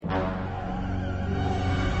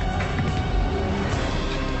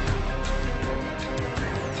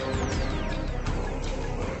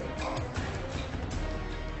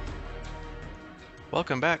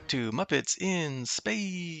Welcome back to Muppets in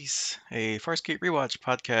Space, a Farscape rewatch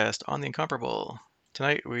podcast on the Incomparable.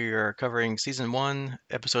 Tonight we are covering Season 1,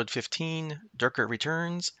 Episode 15, Durka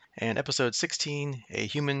Returns, and Episode 16, A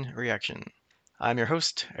Human Reaction. I'm your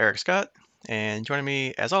host, Eric Scott, and joining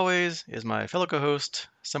me, as always, is my fellow co-host,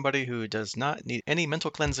 somebody who does not need any mental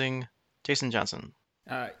cleansing, Jason Johnson.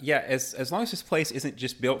 As long as this place isn't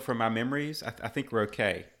just built from my memories, I think we're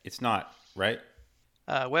okay. It's not, right?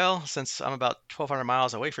 Well, since I'm about 1,200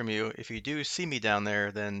 miles away from you, if you do see me down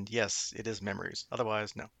there, then yes, it is memories.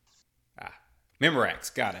 Otherwise, no. Ah,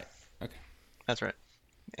 Memorax, got it. Okay. That's right.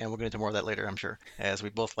 And we'll get into more of that later, I'm sure, as we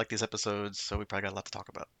both like these episodes, so we probably got a lot to talk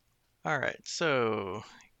about. All right, so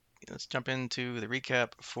let's jump into the recap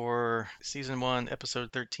for Season 1,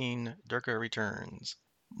 Episode 13, Durka Returns.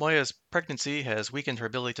 Moya's pregnancy has weakened her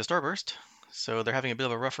ability to starburst, so they're having a bit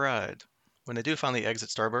of a rough ride. When they do finally exit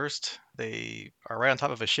Starburst, they are right on top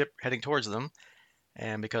of a ship heading towards them,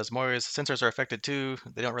 and because Moira's sensors are affected too,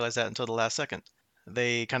 they don't realize that until the last second.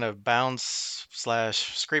 They kind of bounce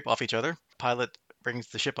slash scrape off each other. Pilot brings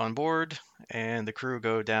the ship on board, and the crew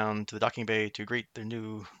go down to the docking bay to greet their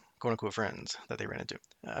new quote-unquote friends that they ran into.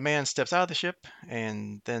 A man steps out of the ship,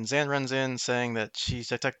 and then Zan runs in saying that she's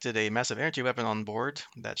detected a massive energy weapon on board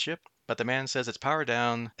that ship, but the man says it's powered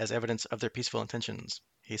down as evidence of their peaceful intentions.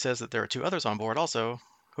 He says that there are two others on board also,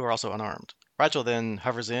 who are also unarmed. Rigel then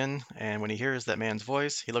hovers in, and when he hears that man's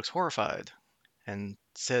voice, he looks horrified and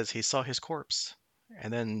says he saw his corpse,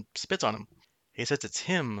 and then spits on him. He says it's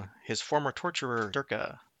him, his former torturer,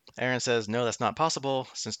 Durka. Aaron says no, that's not possible,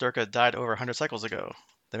 since Durka died over 100 cycles ago.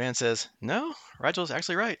 The man says, no, Rigel's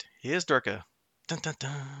actually right. He is Durka. Dun dun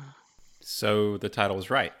dun. So the title is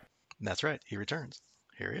right. That's right, he returns.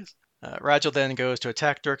 Here he is. Rigel then goes to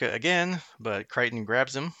attack Durka again, but Crichton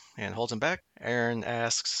grabs him and holds him back. Aaron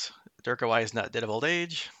asks Durka why he's not dead of old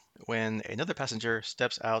age, when another passenger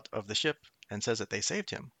steps out of the ship and says that they saved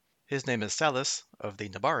him. His name is Salas of the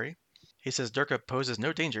Nabari. He says Durka poses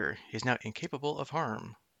no danger. He's now incapable of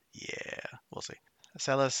harm. Yeah, we'll see.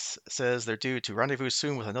 Salas says they're due to rendezvous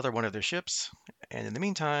soon with another one of their ships, and in the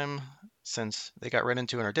meantime, since they got ran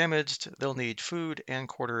into and are damaged, they'll need food and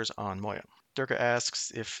quarters on Moya. Durka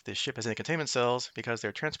asks if the ship has any containment cells because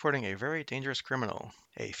they're transporting a very dangerous criminal,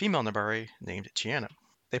 a female Nabari named Chiana.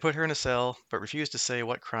 They put her in a cell, but refuse to say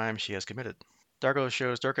what crime she has committed. Dargo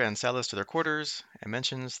shows Durka and Salas to their quarters and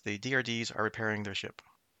mentions the DRDs are repairing their ship.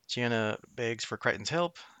 Chiana begs for Crichton's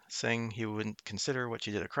help, saying he wouldn't consider what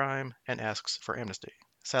she did a crime, and asks for amnesty.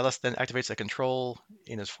 Salas then activates a control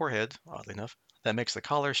in his forehead, oddly enough, that makes the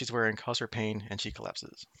collar she's wearing cause her pain and she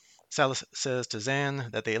collapses. Salas says to Zan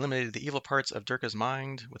that they eliminated the evil parts of Durka's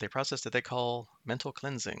mind with a process that they call mental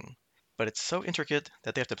cleansing. But it's so intricate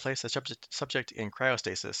that they have to place the subject in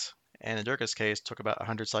cryostasis, and in Durka's case took about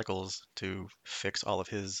 100 cycles to fix all of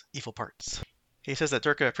his evil parts. He says that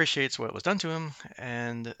Durka appreciates what was done to him,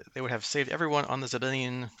 and they would have saved everyone on the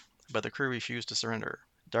Zebellion, but the crew refused to surrender.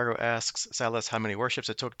 Dargo asks Salas how many warships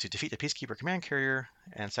it took to defeat a Peacekeeper command carrier,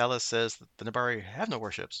 and Salas says that the Nabari have no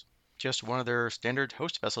warships. Just one of their standard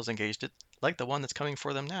host vessels engaged it, like the one that's coming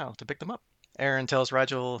for them now to pick them up. Aaron tells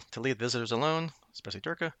Rigel to leave visitors alone, especially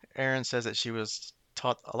Durka. Aaron says that she was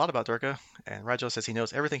taught a lot about Durka, and Rigel says he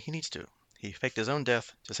knows everything he needs to. He faked his own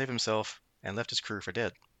death to save himself and left his crew for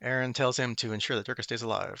dead. Aaron tells him to ensure that Durka stays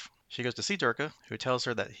alive. She goes to see Durka, who tells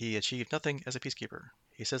her that he achieved nothing as a peacekeeper.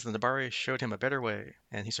 He says the Nabari showed him a better way,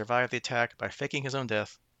 and he survived the attack by faking his own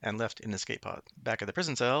death and left in an escape pod. Back at the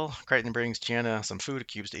prison cell, Crichton brings Gianna some food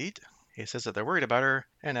cubes to eat. He says that they're worried about her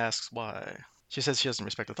and asks why. She says she doesn't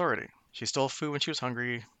respect authority. She stole food when she was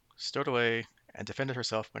hungry, stowed away, and defended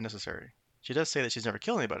herself when necessary. She does say that she's never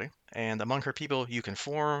killed anybody, and among her people, you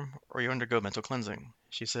conform or you undergo mental cleansing.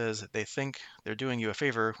 She says they think they're doing you a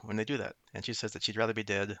favor when they do that, and she says that she'd rather be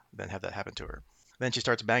dead than have that happen to her. Then she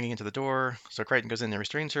starts banging into the door, so Crichton goes in and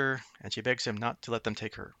restrains her, and she begs him not to let them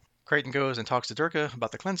take her. Crichton goes and talks to Durka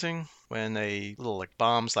about the cleansing when a little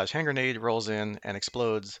bomb slash hand grenade rolls in and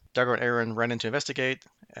explodes. Dargo and Aaron run in to investigate,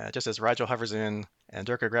 just as Rigel hovers in, and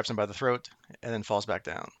Durka grabs him by the throat and then falls back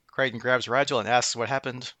down. Crichton grabs Rigel and asks what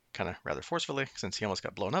happened, kind of rather forcefully, since he almost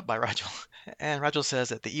got blown up by Rigel. And Rigel says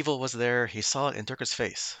that the evil was there, he saw it in Durka's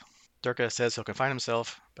face. Durka says he'll confine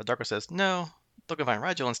himself, but Darko says no, they'll confine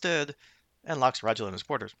Rigel instead, and locks Rigel in his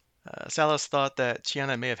quarters. Salas thought that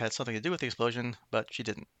Chiana may have had something to do with the explosion, but she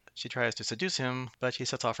didn't. She tries to seduce him, but he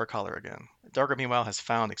sets off her collar again. Dargo, meanwhile, has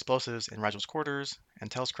found explosives in Rigel's quarters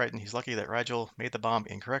and tells Crichton he's lucky that Rigel made the bomb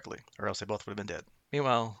incorrectly, or else they both would have been dead.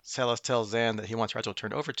 Meanwhile, Salas tells Zan that he wants Rigel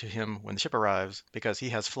turned over to him when the ship arrives because he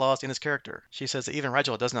has flaws in his character. She says that even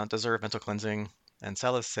Rigel does not deserve mental cleansing, and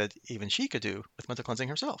Salas said even she could do with mental cleansing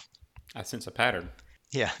herself. I sense a pattern.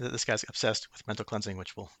 Yeah, this guy's obsessed with mental cleansing,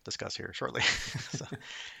 which we'll discuss here shortly. So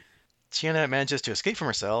Tiana manages to escape from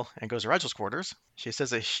her cell and goes to Rajal's quarters. She says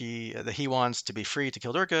that he wants to be free to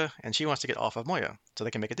kill Durga, and she wants to get off of Moya so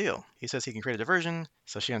they can make a deal. He says he can create a diversion,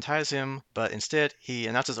 so she unties him, but instead he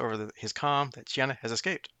announces over his comm that Tiana has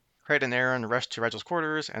escaped. Craig and Aaron rush to Rajal's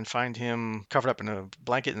quarters and find him covered up in a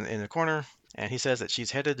blanket in a corner, and he says that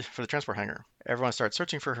she's headed for the transport hangar. Everyone starts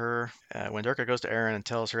searching for her when Durga goes to Aaron and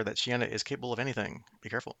tells her that Tiana is capable of anything. Be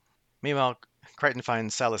careful. Meanwhile, Crichton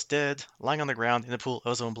finds Salas dead, lying on the ground in a pool of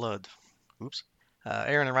his own blood. Oops.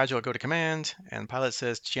 Aaron and Rigel go to command, and Pilot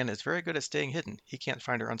says Tiana is very good at staying hidden. He can't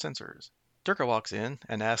find her on sensors. Durka walks in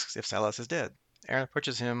and asks if Salas is dead. Aaron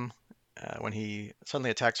approaches him when he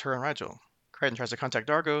suddenly attacks her and Rigel. Crichton tries to contact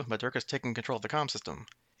Dargo, but Durka's taking control of the comm system.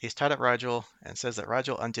 He's tied up Rigel and says that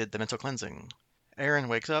Rigel undid the mental cleansing. Aaron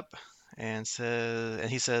wakes up and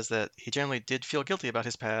he says that he generally did feel guilty about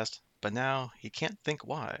his past, but now he can't think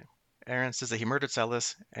why. Aaron says that he murdered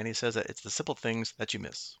Salas, and he says that it's the simple things that you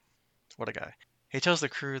miss. What a guy. He tells the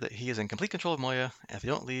crew that he is in complete control of Moya, and if they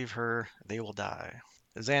don't leave her, they will die.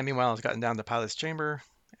 Zan, meanwhile, has gotten down to Pilot's chamber,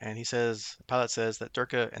 and Pilot says that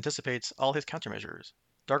Durka anticipates all his countermeasures.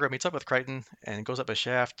 Dargo meets up with Crichton and goes up a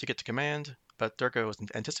shaft to get to command, but Durka was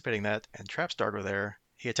anticipating that and traps Dargo there.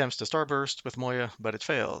 He attempts to starburst with Moya, but it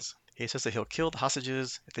fails. He says that he'll kill the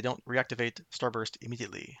hostages if they don't reactivate starburst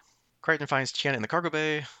immediately. Crichton finds Tiana in the cargo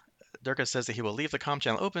bay. Durka says that he will leave the comm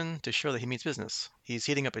channel open to show that he means business. He's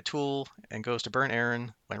heating up a tool and goes to burn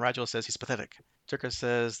Aaron when Rigel says he's pathetic. Durka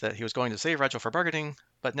says that he was going to save Rigel for bargaining,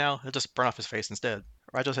 but now he'll just burn off his face instead.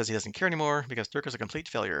 Rigel says he doesn't care anymore because Durka's a complete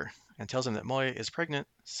failure and tells him that Moy is pregnant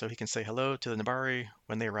so he can say hello to the Nabari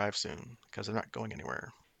when they arrive soon because they're not going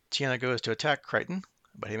anywhere. Tiana goes to attack Crichton,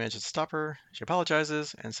 but he manages to stop her. She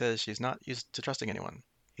apologizes and says she's not used to trusting anyone.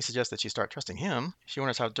 He suggests that she start trusting him. She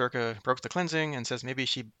wonders how Durka broke the cleansing and says maybe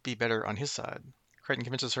she'd be better on his side. Crichton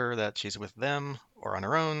convinces her that she's with them or on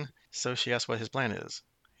her own, so she asks what his plan is.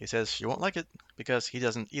 He says she won't like it because he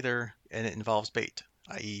doesn't either, and it involves bait,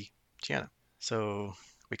 i.e., Tiana. So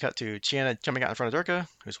we cut to Tiana jumping out in front of Durka,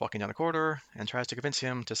 who's walking down a corridor, and tries to convince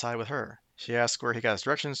him to side with her. She asks where he got his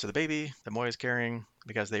directions to the baby that Moy is carrying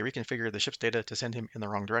because they reconfigured the ship's data to send him in the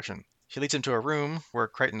wrong direction. She leads him to a room where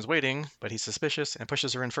Crichton's waiting, but he's suspicious and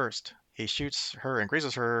pushes her in first. He shoots her and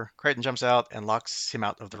grazes her. Crichton jumps out and locks him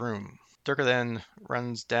out of the room. Durka then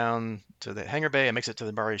runs down to the hangar bay and makes it to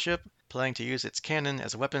the Bari ship, planning to use its cannon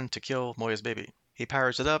as a weapon to kill Moya's baby. He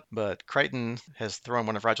powers it up, but Crichton has thrown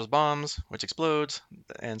one of Rigel's bombs, which explodes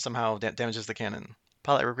and somehow damages the cannon.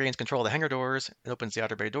 Pilot regains control of the hangar doors and opens the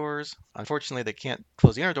outer bay doors. Unfortunately, they can't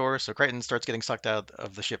close the inner doors, so Crichton starts getting sucked out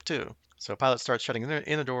of the ship too. So Pilot starts shutting the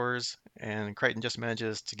inner doors, and Crichton just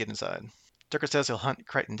manages to get inside. Durka says he'll hunt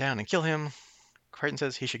Crichton down and kill him. Crichton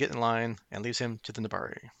says he should get in line and leaves him to the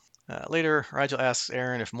Nabari. Later, Rigel asks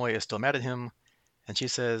Aaron if Moya is still mad at him, and she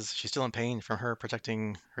says she's still in pain from her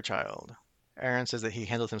protecting her child. Aaron says that he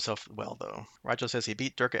handled himself well, though. Rigel says he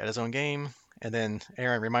beat Durka at his own game, and then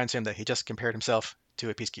Aaron reminds him that he just compared himself to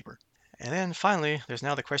a peacekeeper. And then finally, there's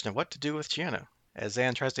now the question of what to do with Tiana. As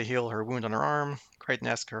Zan tries to heal her wound on her arm, Crichton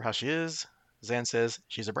asks her how she is. Zan says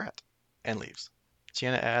she's a brat, and leaves.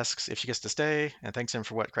 Tiana asks if she gets to stay, and thanks him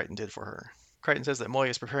for what Crichton did for her. Crichton says that Moy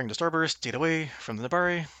is preparing to starburst to get away from the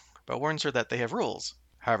Nabari, but warns her that they have rules.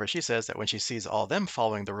 However, she says that when she sees all of them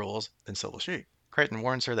following the rules, then so will she. Crichton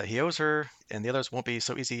warns her that he owes her, and the others won't be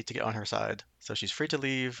so easy to get on her side, so she's free to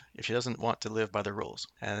leave if she doesn't want to live by the rules.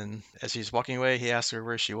 And as she's walking away, he asks her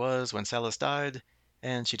where she was when Salas died,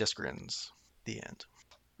 and she just grins. The end.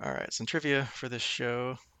 All right, some trivia for this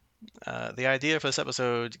show. The idea for this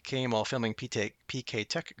episode came while filming PK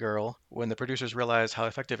Tech Girl when the producers realized how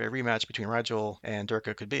effective a rematch between Rigel and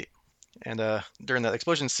Durka could be. And during that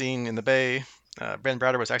explosion scene in the bay, Ben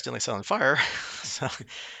Browder was accidentally set on fire, so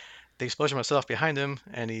the explosion went off behind him,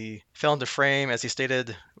 and he fell into frame. As he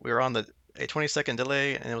stated, we were on a 20-second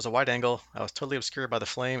delay, and it was a wide angle. I was totally obscured by the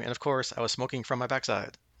flame, and of course, I was smoking from my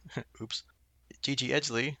backside. Oops. Gigi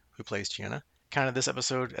Edgley, who plays Gianna, counted this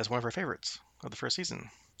episode as one of her favorites of the first season.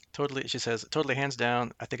 Totally, she says, totally hands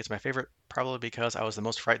down, I think it's my favorite, probably because I was the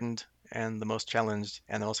most frightened and the most challenged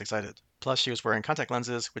and the most excited. Plus, she was wearing contact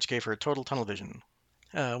lenses, which gave her total tunnel vision.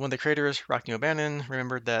 When the creators, Rockney O'Bannon,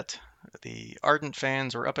 remembered that the ardent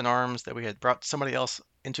fans were up in arms that we had brought somebody else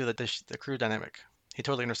into the crew dynamic. He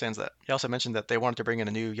totally understands that. He also mentioned that they wanted to bring in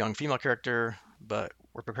a new young female character, but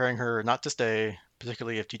were preparing her not to stay,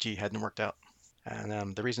 particularly if Gigi hadn't worked out.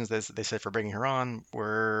 And the reasons they said for bringing her on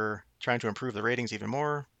were trying to improve the ratings even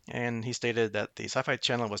more. And he stated that the Sci-Fi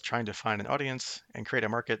Channel was trying to find an audience and create a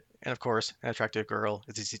market. And of course, an attractive girl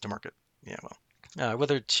is easy to market. Yeah, well.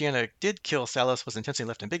 Whether Chiana did kill Salas was intentionally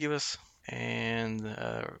left ambiguous, and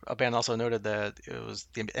Aban also noted that it was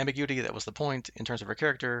the ambiguity that was the point in terms of her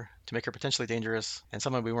character to make her potentially dangerous and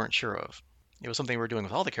someone we weren't sure of. It was something we were doing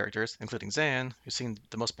with all the characters, including Zan, who seemed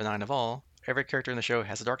the most benign of all. Every character in the show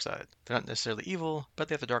has a dark side. They're not necessarily evil, but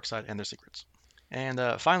they have the dark side and their secrets. And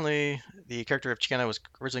finally, the character of Chiana was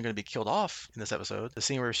originally going to be killed off in this episode. The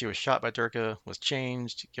scene where she was shot by Durka was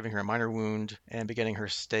changed, giving her a minor wound and beginning her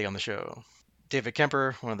stay on the show. David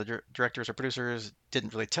Kemper, one of the directors or producers,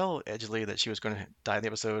 didn't really tell Edgley that she was going to die in the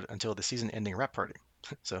episode until the season-ending wrap party.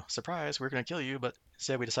 So, surprise, we're going to kill you, but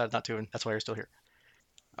instead we decided not to, and that's why you're still here.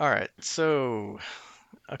 All right, so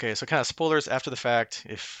kind of spoilers after the fact.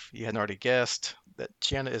 If you hadn't already guessed, that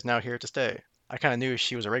Chiana is now here to stay. I kind of knew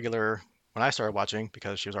she was a regular when I started watching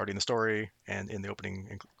because she was already in the story and in the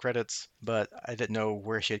opening credits, but I didn't know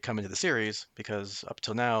where she had come into the series because up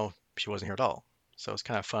till now she wasn't here at all. So it's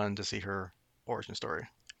kind of fun to see her origin story.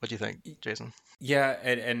 What do you think, Jason? Yeah,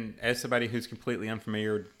 and as somebody who's completely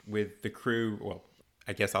unfamiliar with the crew, well,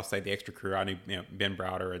 I guess I'll say the extra crew. I knew Ben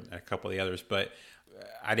Browder and a couple of the others, but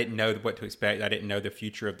I didn't know what to expect. I didn't know the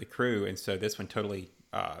future of the crew, and so this one totally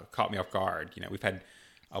caught me off guard. We've had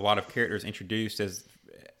a lot of characters introduced as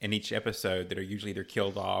in each episode that are usually either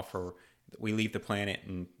killed off or we leave the planet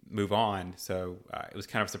and move on. So it was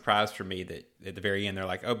kind of a surprise for me that at the very end they're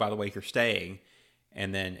like, "Oh, by the way, you're staying."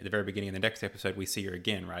 And then at the very beginning of the next episode, we see her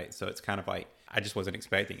again, right? So it's kind of like, I just wasn't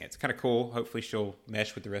expecting it. It's kind of cool. Hopefully she'll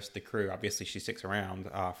mesh with the rest of the crew. Obviously she sticks around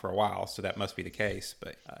for a while, so that must be the case.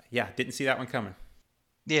 But yeah, didn't see that one coming.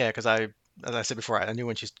 Yeah, because as I said before, I knew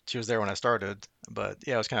when she was there when I started, but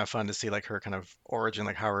yeah, it was kind of fun to see like her kind of origin,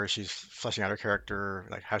 like she's fleshing out her character,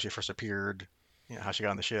 like how she first appeared, how she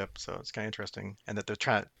got on the ship. So it's kind of interesting, and that they're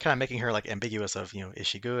trying kind of making her like ambiguous of, is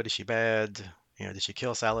she good, is she bad, did she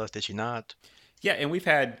kill Salas, did she not? Yeah, and we've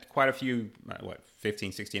had quite a few,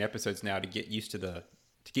 15, 16 episodes now to get used to to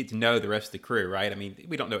get to know the rest of the crew, right? I mean,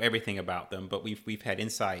 we don't know everything about them, but we've had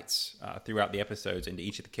insights throughout the episodes into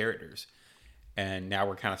each of the characters. And now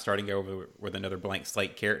we're kind of starting over with another blank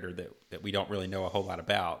slate character that we don't really know a whole lot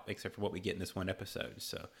about, except for what we get in this one episode.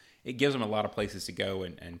 So it gives them a lot of places to go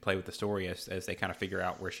and play with the story as they kind of figure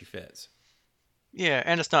out where she fits. Yeah,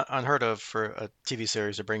 and it's not unheard of for a TV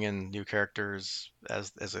series to bring in new characters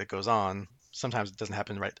as it goes on. Sometimes it doesn't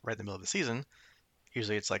happen right in the middle of the season.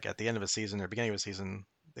 Usually it's like at the end of a season or beginning of a season,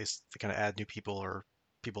 they kind of add new people or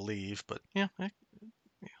people leave. But yeah,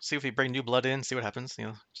 see if we bring new blood in, see what happens.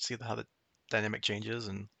 See how the dynamic changes.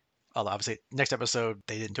 And obviously, next episode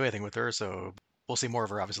they didn't do anything with her, so we'll see more of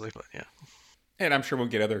her, obviously. But yeah, And I'm sure we'll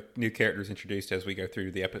get other new characters introduced as we go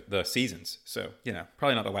through the seasons. So,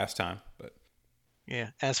 probably not the last time, but yeah.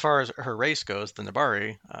 And as far as her race goes, the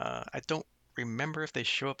Nabari, I don't remember if they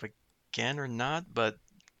show up again or not, but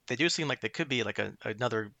they do seem like they could be like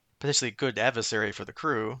another potentially good adversary for the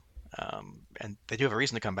crew. And they do have a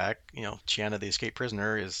reason to come back. Chiana, the escaped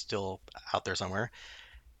prisoner, is still out there somewhere.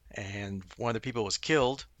 And one of the people was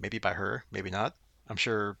killed, maybe by her, maybe not. I'm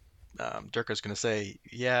sure Durka's going to say,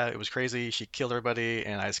 yeah, it was crazy. She killed everybody,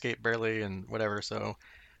 and I escaped barely, and whatever. So,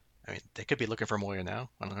 I mean, they could be looking for Moya now.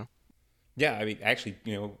 I don't know. yeah, I mean, actually,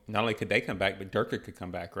 not only could they come back, but Durka could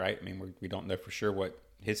come back, right? I mean, we don't know for sure what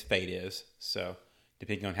his fate is, so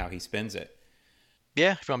depending on how he spends it.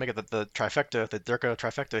 Yeah, if you want to make it the trifecta, the Durka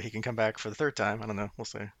trifecta, he can come back for the third time. I don't know. We'll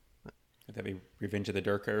see. Could that be Revenge of the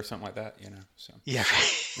Durka or something like that? So Yeah.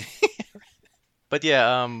 But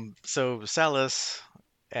yeah, so Salas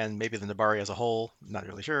and maybe the Nabari as a whole, not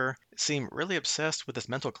really sure, seem really obsessed with this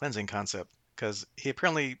mental cleansing concept because he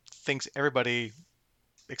apparently thinks everybody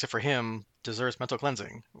except for him, deserves mental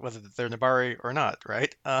cleansing, whether they're Nabari or not,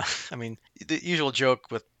 right? I mean, the usual joke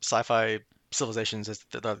with sci-fi civilizations is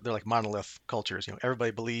that they're like monolith cultures.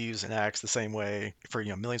 Everybody believes and acts the same way for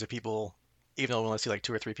millions of people, even though we only see like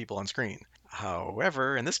two or three people on screen.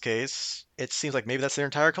 However, in this case, it seems like maybe that's their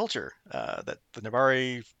entire culture. That the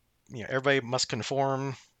Nabari, everybody must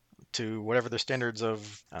conform to whatever their standards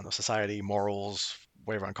of, I don't know, society, morals,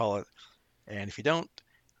 whatever you want to call it. And if you don't,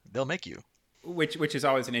 they'll make you. which is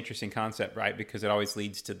always an interesting concept, right? Because it always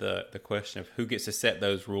leads to the question of who gets to set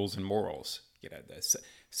those rules and morals.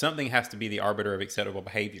 Something has to be the arbiter of acceptable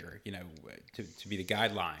behavior, to be the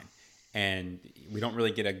guideline. And we don't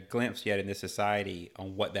really get a glimpse yet in this society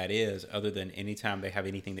on what that is, other than anytime they have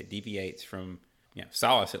anything that deviates from,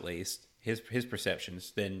 Solace at least, his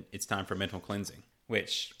perceptions, then it's time for mental cleansing,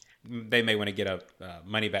 which they may want to get a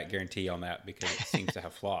money back guarantee on that because it seems to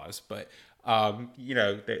have flaws. But,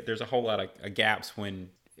 there's a whole lot of gaps when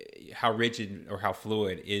how rigid or how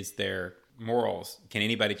fluid is their morals. Can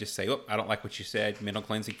anybody just say, oh, I don't like what you said, mental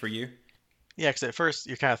cleansing for you? Yeah, because at first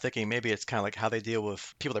you're kind of thinking maybe it's kind of like how they deal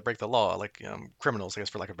with people that break the law, like criminals, I guess,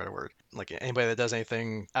 for lack of a better word. Like anybody that does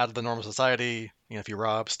anything out of the normal society, if you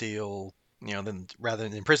rob, steal, then rather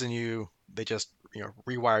than imprison you, they just,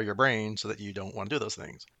 rewire your brain so that you don't want to do those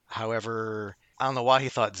things. However, I don't know why he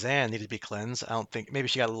thought Zan needed to be cleansed. I don't think maybe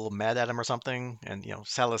she got a little mad at him or something. And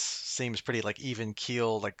Salas seems pretty like even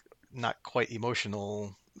keel, like not quite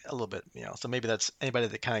emotional a little bit. So maybe that's anybody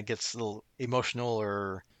that kind of gets a little emotional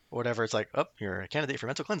or whatever. It's like, oh, you're a candidate for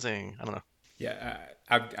mental cleansing. I don't know. Yeah,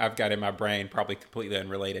 I've got in my brain, probably completely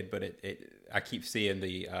unrelated, but I keep seeing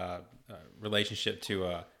the relationship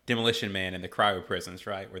to Demolition Man and the cryo prisons,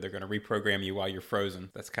 right, where they're going to reprogram you while you're frozen.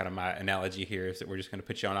 That's kind of my analogy here, is that we're just going to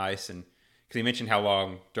put you on ice. And because he mentioned how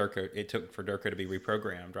long it took for Durka to be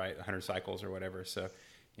reprogrammed, right, 100 cycles or whatever. So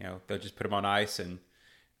they'll just put him on ice and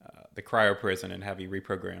the cryo prison and have you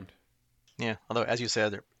reprogrammed. Yeah, although as you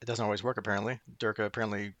said, it doesn't always work apparently. Durka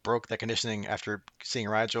apparently broke that conditioning after seeing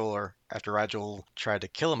Rigel, or after Rigel tried to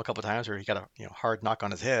kill him a couple times, or he got a hard knock on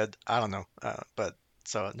his head. I don't know, but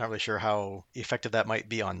so not really sure how effective that might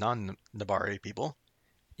be on non-Nabari people.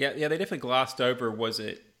 Yeah, they definitely glossed over. Was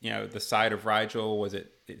it the sight of Rigel? Was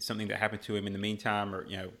it something that happened to him in the meantime, or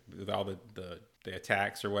with all the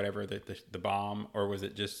attacks or whatever, the bomb, or was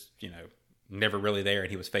it just never really there and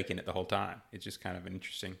he was faking it the whole time? It's just kind of an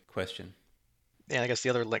interesting question. And I guess the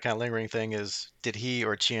other kind of lingering thing is, did he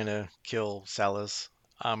or Chiana kill Salas?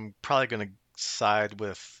 I'm probably going to side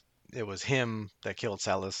with it was him that killed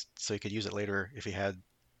Salas, so he could use it later if he had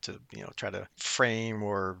to, try to frame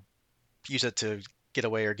or use it to get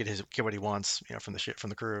away or get what he wants, from the ship from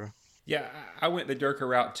the crew. Yeah, I went the Durka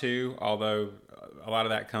route too, although a lot of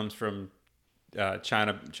that comes from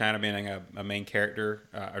China being a main character,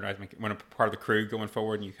 or not one part of the crew going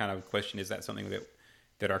forward, and you kind of question, is that something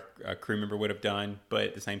that our crew member would have done? But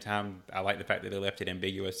at the same time, I like the fact that they left it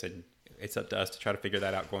ambiguous, and it's up to us to try to figure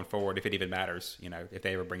that out going forward, if it even matters, if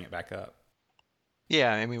they ever bring it back up.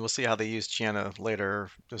 Yeah, I mean, we'll see how they use Chiana later.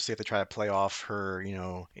 We'll see if they try to play off her,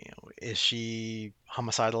 is she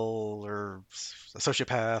homicidal or a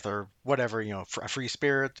sociopath or whatever, a free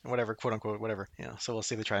spirit, whatever, quote unquote, whatever. So we'll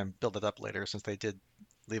see if they try and build it up later, since they did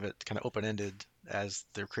leave it kind of open-ended, as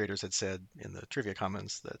their creators had said in the trivia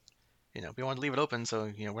comments that, we wanted to leave it open,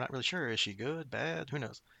 so, we're not really sure. Is she good, bad? Who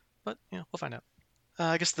knows? But, we'll find out.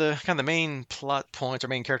 I guess the kind of the main plot points or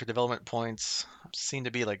main character development points seem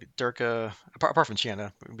to be like Durka, apart from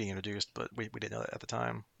Chiana being introduced, but we didn't know that at the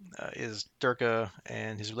time, is Durka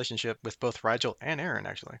and his relationship with both Rigel and Aaron,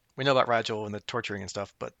 actually. We know about Rigel and the torturing and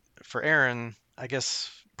stuff, but for Aaron, I guess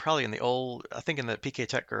probably I think in the PK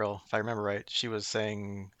Tech Girl, if I remember right, she was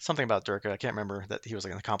saying something about Durka. I can't remember, that he was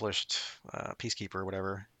like an accomplished peacekeeper or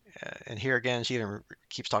whatever. And here again, she even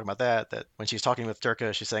keeps talking about that when she's talking with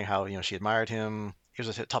Durka, she's saying how, she admired him. He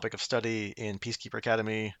was a topic of study in Peacekeeper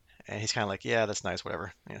Academy. And he's kind of like, yeah, that's nice,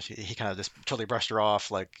 whatever. He kind of just totally brushed her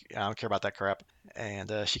off, like, I don't care about that crap.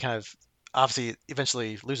 And she kind of obviously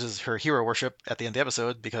eventually loses her hero worship at the end of the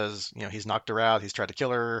episode, because, he's knocked her out, he's tried to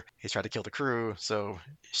kill her, he's tried to kill the crew. So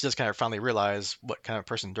she does kind of finally realize what kind of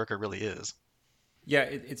person Durka really is. Yeah,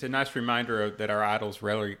 it's a nice reminder that our idols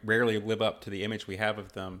rarely live up to the image we have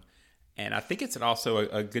of them. And I think it's also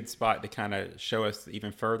a good spot to kind of show us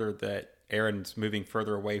even further that Erin's moving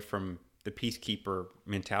further away from the peacekeeper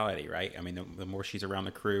mentality, right? I mean, the more she's around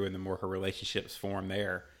the crew and the more her relationships form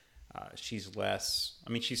there, she's less.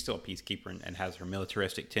 I mean, she's still a peacekeeper and has her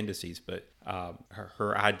militaristic tendencies, but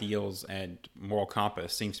her ideals and moral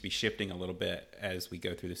compass seems to be shifting a little bit as we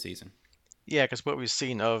go through the season. Yeah, because what we've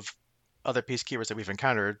seen of other peacekeepers that we've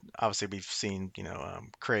encountered, obviously we've seen,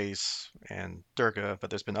 Krace and Durga,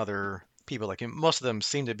 but there's been other people, like most of them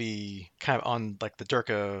seem to be kind of on like the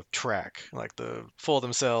Durga track, like the full of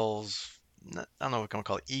themselves. I don't know what I'm gonna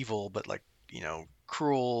call it, evil, but like,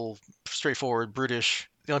 cruel, straightforward, brutish.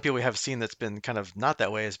 The only people we have seen that's been kind of not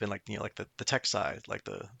that way has been like, like the tech side, like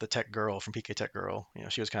the tech girl from PK Tech Girl.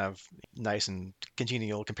 She was kind of nice and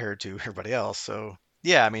congenial compared to everybody else. So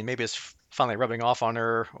yeah, I mean, maybe it's finally rubbing off on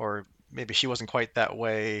her, or maybe she wasn't quite that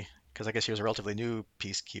way, because I guess she was a relatively new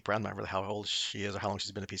peacekeeper. I'm not really how old she is or how long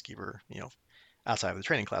she's been a peacekeeper, outside of the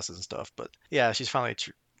training classes and stuff. But yeah, she's finally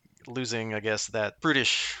losing, I guess, that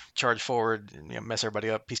brutish charge forward, and, mess everybody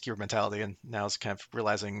up peacekeeper mentality, and now is kind of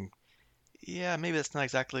realizing, yeah, maybe that's not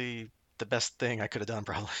exactly the best thing I could have done,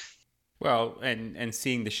 probably. Well, and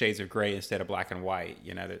seeing the shades of gray instead of black and white,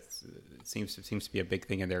 that seems to be a big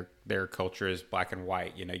thing in their culture, is black and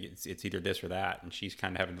white. It's either this or that, and she's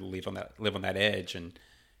kind of having to live on that edge and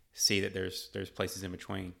see that there's places in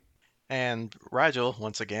between. And Rigel,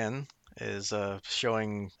 once again, is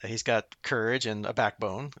showing that he's got courage and a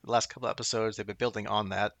backbone. The last couple episodes, they've been building on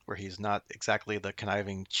that, where he's not exactly the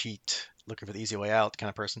conniving cheat, looking for the easy way out kind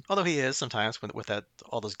of person. Although he is sometimes with that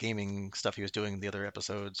all those gaming stuff he was doing in the other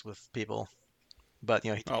episodes with people. But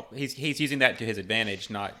Well, he's using that to his advantage,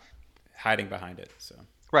 not hiding behind it. So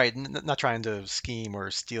right, not trying to scheme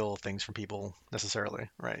or steal things from people necessarily.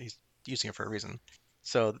 Right, he's using it for a reason.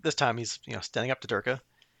 So this time he's standing up to Durka.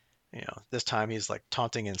 This time he's like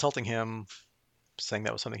taunting and insulting him, saying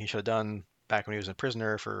that was something he should have done back when he was a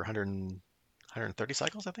prisoner for 130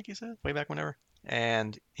 cycles, I think he said, way back whenever.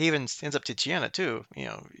 And he even ends up to Chiana too.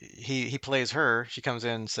 He plays her. She comes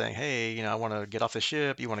in saying, "Hey, I want to get off the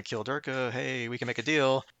ship. You want to kill Durka? Hey, we can make a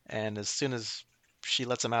deal." And as soon as she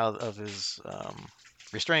lets him out of his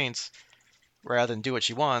restraints, rather than do what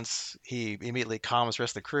she wants, he immediately calms the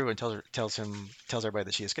rest of the crew and tells everybody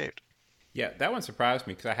that she escaped. yeah, that one surprised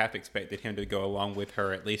me because I half expected him to go along with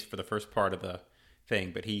her at least for the first part of the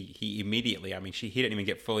thing, but he immediately. I mean, he didn't even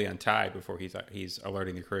get fully untied before he's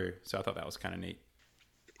alerting the crew. So I thought that was kind of neat.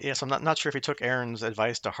 Yes, I'm not sure if he took Aaron's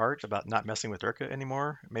advice to heart about not messing with Durka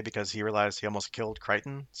anymore. Maybe because he realized he almost killed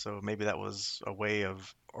Crichton, so maybe that was a way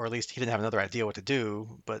of, or at least he didn't have another idea what to do.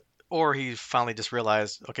 Or he finally just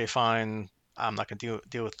realized, okay, fine, I'm not gonna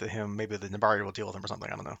deal with him. Maybe the Nabari will deal with him or something.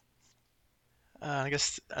 I don't know. I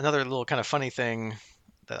guess another little kind of funny thing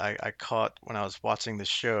that I caught when I was watching the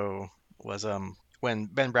show was when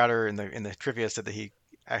Ben Browder in the trivia said that he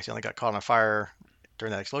accidentally got caught on fire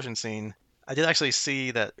during that explosion scene. I did actually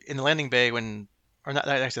see that in the landing bay when, or not,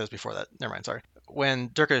 actually that was before that. Never mind, sorry. When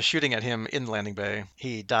Durka is shooting at him in the landing bay,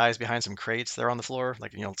 he dies behind some crates that are on the floor,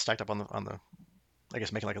 like stacked up on the, I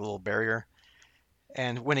guess making like a little barrier.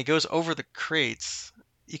 And when he goes over the crates,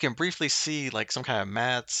 you can briefly see like some kind of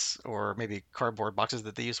mats or maybe cardboard boxes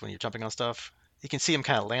that they use when you're jumping on stuff. You can see him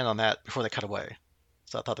kind of land on that before they cut away.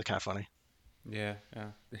 So I thought that kind of funny. Yeah,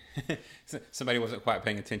 yeah. Somebody wasn't quite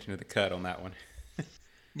paying attention to the cut on that one.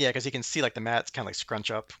 Yeah, because you can see like the mats kind of like scrunch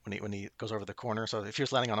up when he goes over the corner. So if he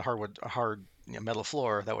was landing on a hard metal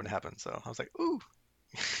floor, that wouldn't happen. So I was like, ooh,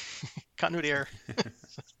 continuity error.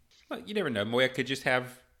 Well, you never know. Moya could just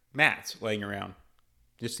have mats laying around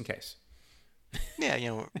just in case.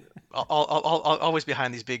 Yeah, always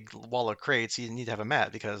behind these big wall of crates, you need to have a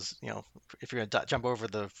mat because if you're gonna jump over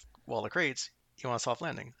the wall of crates, you want a soft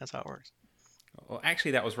landing. That's how it works. Well,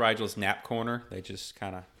 actually, that was Rigel's nap corner. They just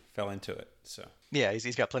kind of fell into it. So Yeah,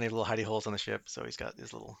 he's got plenty of little hidey holes on the ship, so he's got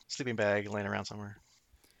his little sleeping bag laying around somewhere.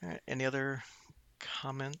 All right, any other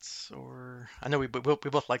comments? Or I know we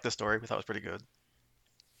both liked the story. We thought it was pretty good.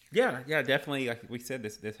 yeah, yeah, definitely. Like we said,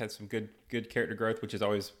 this had some good character growth, which is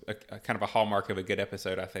always a kind of a hallmark of a good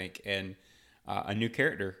episode, I think, and a new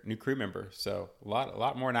character, new crew member. So a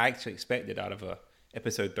lot more than I actually expected out of a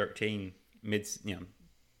episode 13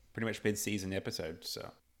 pretty much mid season episode.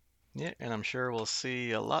 So Yeah, and I'm sure we'll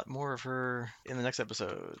see a lot more of her in the next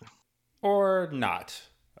episode. or not.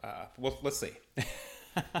 Well, let's see.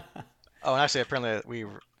 Oh, and actually, apparently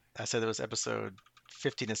I said it was episode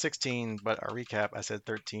 15 and 16, but our recap I said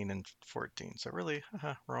 13 and 14. So really,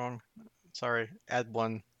 wrong. Sorry. Add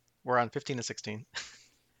one. We're on 15 and 16.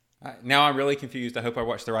 Now I'm really confused. I hope I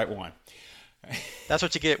watched the right one. That's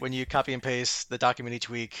what you get when you copy and paste the document each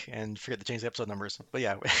week and forget to change the episode numbers. But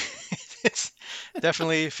yeah, it's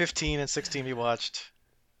definitely 15 and 16 we watched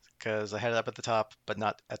because I had it up at the top, but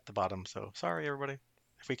not at the bottom. So sorry, everybody,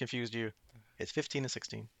 if we confused you. It's 15 and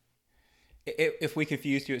 16. If we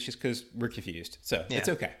confused you, it's just because we're confused. So Yeah. it's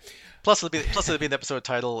okay. Plus it'll be the episode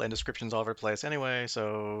title and descriptions all over the place anyway.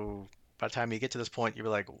 So by the time you get to this point, you'll be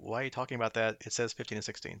like, "Why are you talking about that? It says 15 and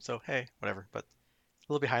 16." So hey, whatever. But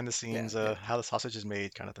a little behind the Yeah, scenes, yeah, how the sausage is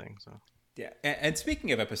made, kind of thing. So yeah. And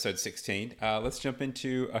speaking of episode 16, let's jump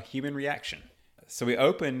into a human reaction. So we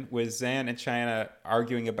open with Zan and China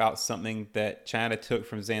arguing about something that China took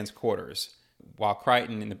from Zan's quarters, while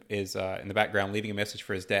Crichton is in the background leaving a message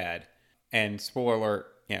for his dad. And spoiler alert,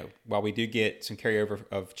 while we do get some carryover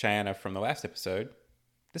of China from the last episode,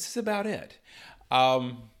 this is about it.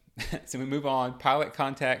 So we move on. Pilot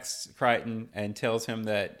contacts Crichton and tells him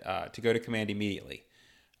that to go to command immediately.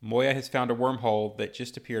 Moya has found a wormhole that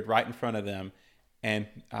just appeared right in front of them, and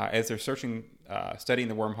as they're studying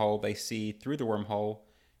the wormhole, they see through the wormhole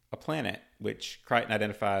a planet, which Crichton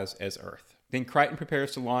identifies as Earth. Then Crichton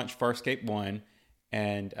prepares to launch Farscape 1,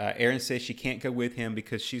 and Erin says she can't go with him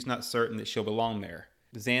because she's not certain that she'll belong there.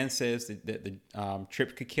 Zan says that the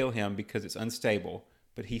trip could kill him because it's unstable,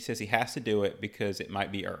 but he says he has to do it because it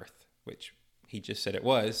might be Earth, which he just said it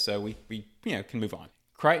was, so we can move on.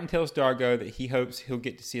 Crichton tells Dargo that he hopes he'll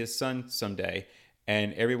get to see his son someday,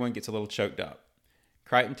 and everyone gets a little choked up.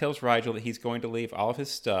 Crichton tells Rigel that he's going to leave all of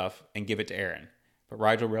his stuff and give it to Aaron, but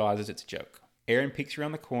Rigel realizes it's a joke. Aaron peeks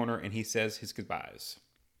around the corner and he says his goodbyes.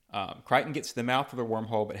 Crichton gets to the mouth of the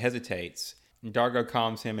wormhole but hesitates, and Dargo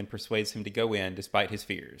calms him and persuades him to go in despite his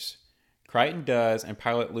fears. Crichton does, and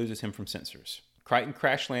Pilot loses him from sensors. Crichton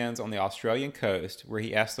crash lands on the Australian coast, where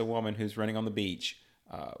he asks the woman who's running on the beach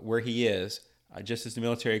where he is, just as the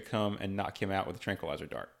military come and knock him out with a tranquilizer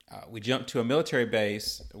dart. We jump to a military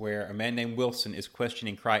base where a man named Wilson is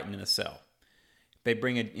questioning Crichton in a cell. They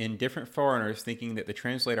bring in different foreigners, thinking that the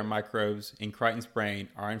translator microbes in Crichton's brain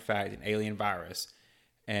are in fact an alien virus,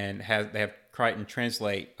 and they have Crichton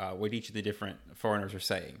translate what each of the different foreigners are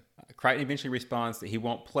saying. Crichton eventually responds that he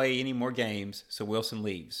won't play any more games, so Wilson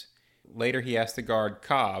leaves. Later, he asks the guard,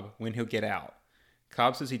 Cobb, when he'll get out.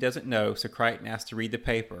 Cobb says he doesn't know, so Crichton asks to read the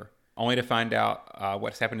paper, only to find out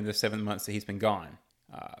what's happened in the 7 months that he's been gone.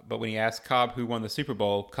 But when he asks Cobb who won the Super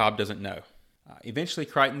Bowl, Cobb doesn't know. Eventually,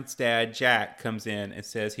 Crichton's dad, Jack, comes in and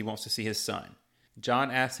says he wants to see his son.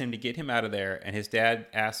 John asks him to get him out of there, and his dad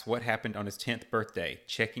asks what happened on his 10th birthday,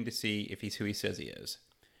 checking to see if he's who he says he is.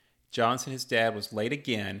 John said his dad was late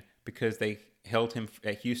again because they held him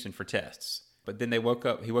at Houston for tests. But then he woke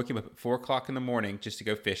him up at 4 o'clock in the morning just to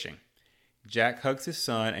go fishing. Jack hugs his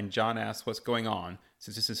son, and John asks what's going on,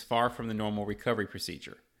 since this is far from the normal recovery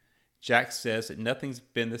procedure. Jack says that nothing's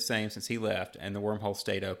been the same since he left, and the wormhole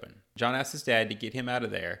stayed open. John asks his dad to get him out of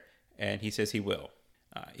there, and he says he will.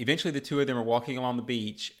 Eventually, the two of them are walking along the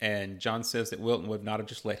beach, and John says that Wilton would not have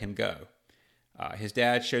just let him go. His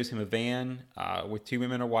dad shows him a van with 2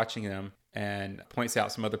 women are watching them, and points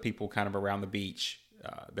out some other people kind of around the beach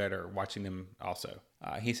that are watching them also.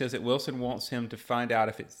 He says that Wilson wants him to find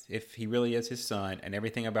out if he really is his son and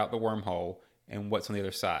everything about the wormhole and what's on the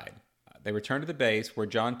other side. They return to the base where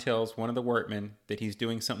John tells one of the workmen that he's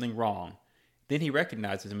doing something wrong. Then he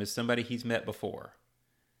recognizes him as somebody he's met before.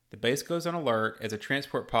 The base goes on alert as a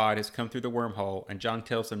transport pod has come through the wormhole, and John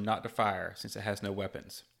tells them not to fire since it has no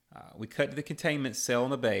weapons. We cut to the containment cell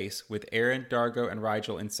on the base with Aaron, Dargo, and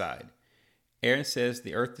Rigel inside. Aaron says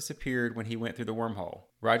the Earth disappeared when he went through the wormhole.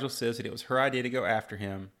 Rigel says that it was her idea to go after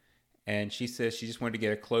him, and she says she just wanted to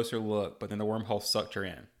get a closer look, but then the wormhole sucked her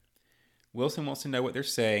in. Wilson wants to know what they're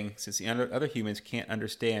saying, since the other humans can't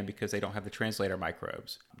understand because they don't have the translator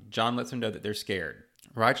microbes. John lets them know that they're scared.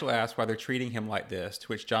 Rigel asks why they're treating him like this, to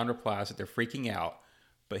which John replies that they're freaking out,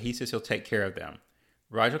 but he says he'll take care of them.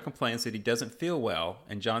 Rigel complains that he doesn't feel well,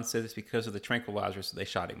 and John says it's because of the tranquilizers that they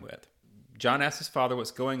shot him with. John asks his father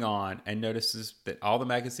what's going on and notices that all the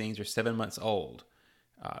magazines are 7 months old.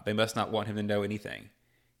 They must not want him to know anything.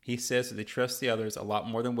 He says that they trust the others a lot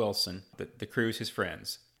more than Wilson, that the crew's his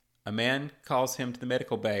friends. A man calls him to the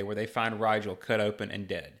medical bay where they find Rigel cut open and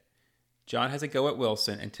dead. John has a go at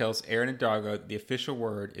Wilson and tells Aaron and Dargo that the official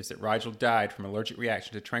word is that Rigel died from allergic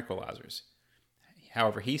reaction to tranquilizers.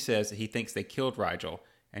 However, he says that he thinks they killed Rigel,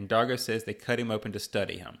 and Dargo says they cut him open to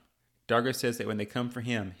study him. Dargo says that when they come for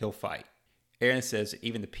him, he'll fight. Aaron says that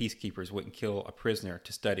even the peacekeepers wouldn't kill a prisoner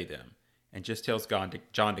to study them, and just tells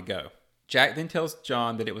John to go. Jack then tells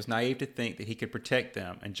John that it was naive to think that he could protect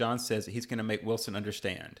them, and John says that he's going to make Wilson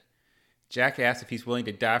understand. Jack asks if he's willing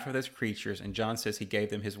to die for those creatures, and John says he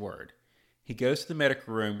gave them his word. He goes to the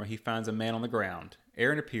medical room where he finds a man on the ground.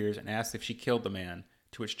 Aaron appears and asks if she killed the man,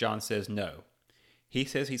 to which John says no. He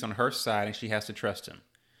says he's on her side and she has to trust him.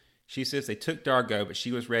 She says they took Dargo, but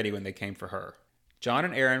she was ready when they came for her. John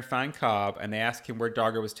and Aaron find Cobb, and they ask him where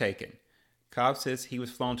Dargo was taken. Cobb says he was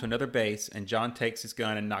flown to another base, and John takes his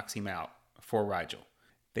gun and knocks him out, for Rigel.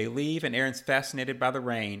 They leave, and Aaron's fascinated by the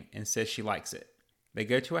rain and says she likes it. They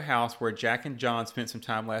go to a house where Jack and John spent some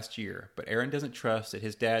time last year, but Aaron doesn't trust that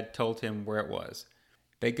his dad told him where it was.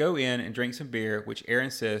 They go in and drink some beer, which Aaron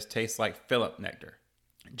says tastes like Philip nectar.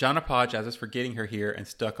 John apologizes for getting her here and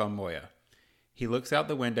stuck on Moya. He looks out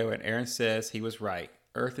the window, and Aaron says he was right.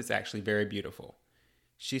 Earth is actually very beautiful.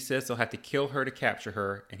 She says they'll have to kill her to capture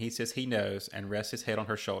her, and he says he knows and rests his head on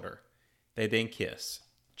her shoulder. They then kiss.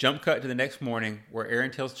 Jump cut to the next morning where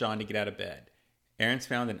Aaron tells John to get out of bed. Aaron's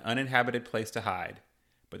found an uninhabited place to hide,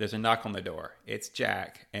 but there's a knock on the door. It's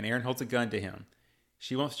Jack, and Aaron holds a gun to him.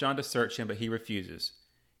 She wants John to search him, but he refuses.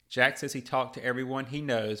 Jack says he talked to everyone he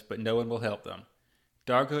knows, but no one will help them.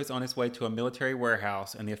 Dargo is on his way to a military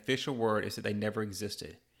warehouse, and the official word is that they never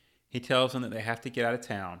existed. He tells them that they have to get out of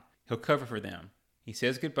town. He'll cover for them. He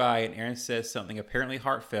says goodbye, and Aaron says something apparently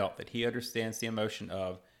heartfelt that he understands the emotion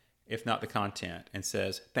of, if not the content, and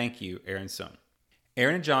says, "Thank you, Aaron's son."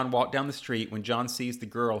 Aaron and John walk down the street when John sees the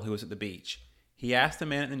girl who was at the beach. He asks the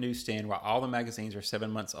man at the newsstand why all the magazines are 7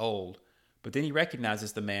 months old, but then he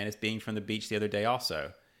recognizes the man as being from the beach the other day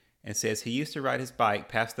also, and says he used to ride his bike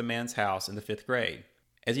past the man's house in the 5th grade.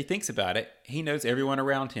 As he thinks about it, he knows everyone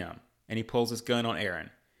around him, and he pulls his gun on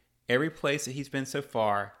Aaron. Every place that he's been so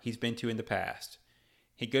far, he's been to in the past.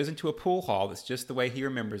 He goes into a pool hall that's just the way he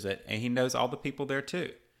remembers it, and he knows all the people there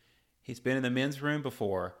too. He's been in the men's room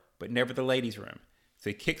before, but never the ladies' room,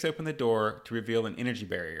 so he kicks open the door to reveal an energy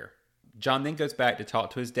barrier. John then goes back to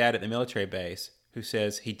talk to his dad at the military base, who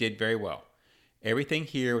says he did very well. Everything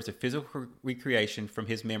here was a physical recreation from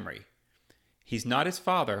his memory. He's not his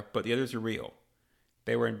father, but the others are real.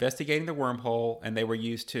 They were investigating the wormhole, and they were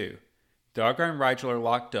used too. Dogger and Rigel are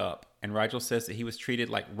locked up, and Rigel says that he was treated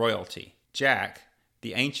like royalty. Jack,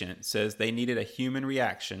 the Ancient, says they needed a human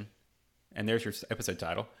reaction, and there's your episode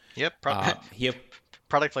title. Yep,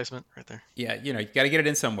 product placement right there. Yeah, you got to get it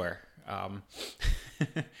in somewhere.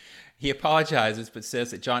 He apologizes, but says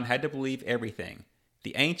that John had to believe everything.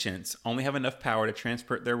 The Ancients only have enough power to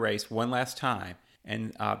transport their race one last time,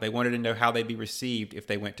 and they wanted to know how they'd be received if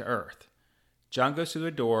they went to Earth. John goes through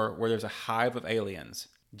a door where there's a hive of aliens.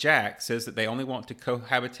 Jack says that they only want to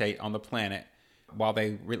cohabitate on the planet while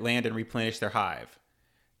they land and replenish their hive.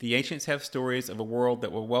 The Ancients have stories of a world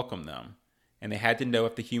that will welcome them, and they had to know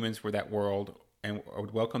if the humans were that world and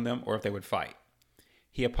would welcome them or if they would fight.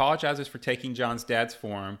 He apologizes for taking John's dad's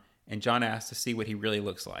form, and John asks to see what he really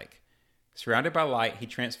looks like. Surrounded by light, he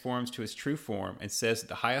transforms to his true form and says that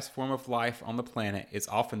the highest form of life on the planet is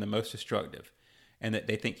often the most destructive, and that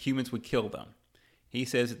they think humans would kill them. He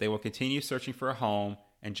says that they will continue searching for a home,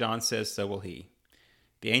 and John says so will he.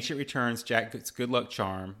 The Ancient returns Jack's good luck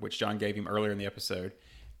charm, which John gave him earlier in the episode,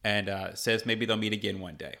 and says maybe they'll meet again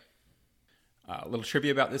one day. A little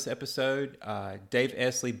trivia about this episode. Dave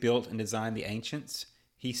Esley built and designed the Ancients.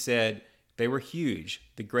 He said, they were huge.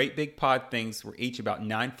 The great big pod things were each about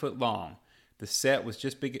 9 foot long. The set was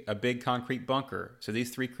just a big concrete bunker, so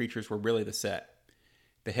these 3 creatures were really the set.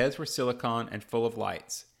 The heads were silicon and full of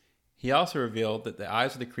lights. He also revealed that the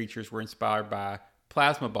eyes of the creatures were inspired by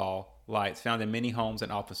plasma ball lights found in many homes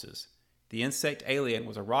and offices. The insect alien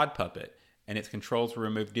was a rod puppet, and its controls were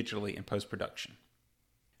removed digitally in post-production.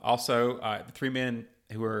 Also, the 3 men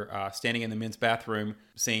who were standing in the men's bathroom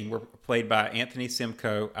scene were played by Anthony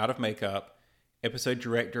Simcoe, out of makeup, episode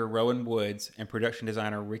director Rowan Woods, and production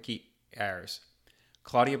designer Ricky Ayers.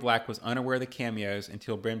 Claudia Black was unaware of the cameos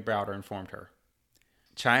until Ben Browder informed her.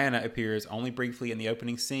 Cheyenne appears only briefly in the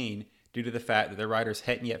opening scene due to the fact that the writers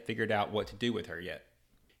hadn't yet figured out what to do with her yet.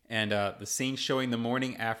 And the scene showing the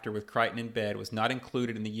morning after with Crichton in bed was not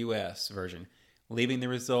included in the US version, leaving the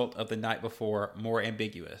result of the night before more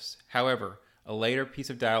ambiguous. However, a later piece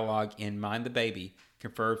of dialogue in Mind the Baby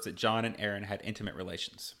confirms that John and Aaron had intimate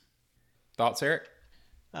relations. Thoughts, Eric?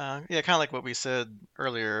 Yeah, kind of like what we said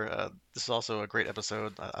earlier. This is also a great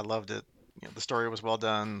episode. I loved it. The story was well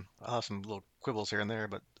done. I'll have some little quibbles here and there,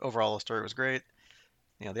 but overall the story was great.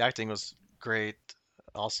 The acting was great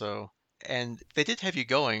also. And they did have you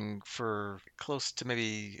going for close to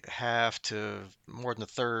maybe half to more than a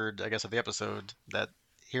third, I guess, of the episode that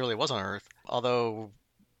he really was on Earth. Although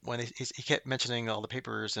when he kept mentioning all the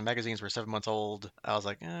papers and magazines were 7 months old, I was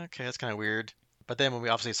like, okay, that's kind of weird. But then when we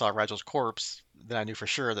obviously saw Rigel's corpse, then I knew for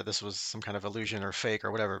sure that this was some kind of illusion or fake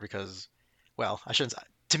or whatever because, well, I shouldn't.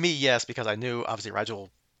 To me, yes, because I knew obviously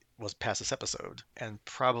Rigel was past this episode, and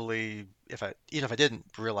probably even if I didn't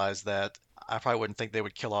realize that, I probably wouldn't think they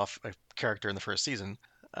would kill off a character in the first season.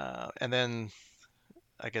 And then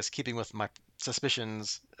I guess keeping with my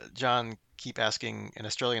suspicions, John keep asking an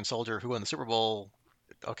Australian soldier who won the Super Bowl.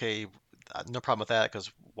 Okay, no problem with that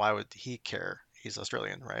because why would he care? He's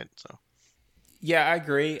Australian, right? So. Yeah, I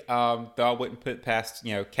agree. Though I wouldn't put past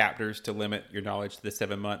captors to limit your knowledge to the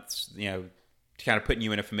 7 months. To kind of putting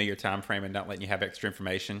you in a familiar time frame and not letting you have extra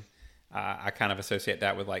information. I kind of associate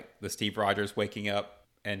that with like the Steve Rogers waking up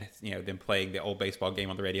and them playing the old baseball game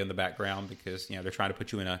on the radio in the background because they're trying to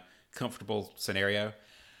put you in a comfortable scenario.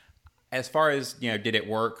 As far as did it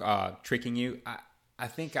work tricking you? I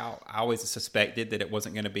think I always suspected that it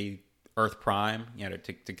wasn't going to be Earth Prime.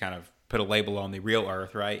 To kind of put a label on the real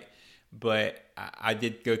Earth, right? But I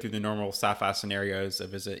did go through the normal sci-fi scenarios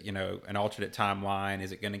of is it an alternate timeline?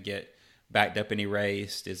 Is it going to get backed up and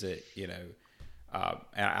erased? Is it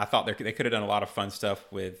and I thought they could have done a lot of fun stuff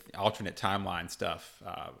with alternate timeline stuff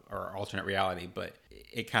or alternate reality, but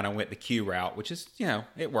it kind of went the Q route, which is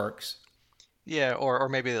it works. Yeah, or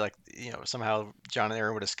maybe like somehow John and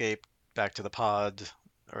Aaron would escape back to the pod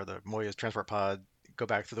or the Moya's transport pod, go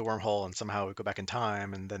back through the wormhole, and somehow go back in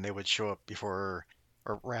time, and then they would show up before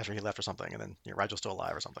or after he left or something, and then Rigel's still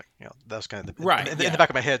alive or something. That was kind of right in the back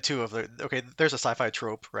of my head too. Of okay, there's a sci-fi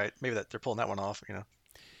trope, right? Maybe that they're pulling that one off.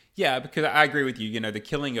 Yeah, because I agree with you. The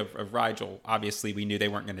killing of Rigel, obviously we knew they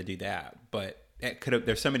weren't going to do that, but it could have.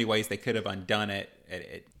 There's so many ways they could have undone it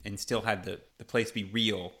and still had the place be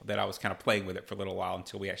real. That I was kind of playing with it for a little while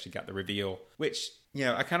until we actually got the reveal, which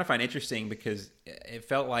I kind of find interesting because it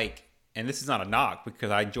felt like, and this is not a knock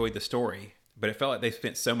because I enjoyed the story, but it felt like they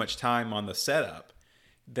spent so much time on the setup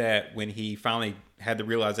that when he finally had the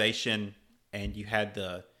realization and you had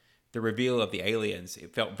the reveal of the aliens,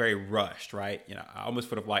 it felt very rushed, right? I almost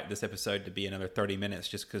would have liked this episode to be another 30 minutes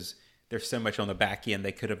just because there's so much on the back end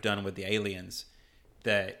they could have done with the aliens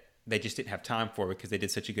that they just didn't have time for because they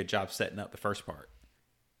did such a good job setting up the first part.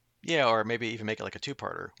 Yeah, or maybe even make it like a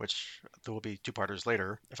two-parter, which there will be two-parters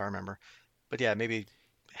later, if I remember. But yeah, maybe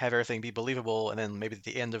have everything be believable, and then maybe at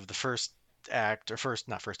the end of the first act, or first,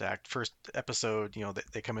 not first act, first episode,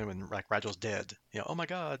 they come in when like Rajal's dead. Oh my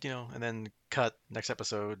God, and then cut next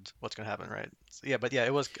episode, what's gonna happen, right? So, yeah, but yeah,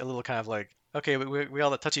 it was a little kind of like, okay, we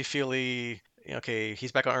all that touchy-feely. Okay,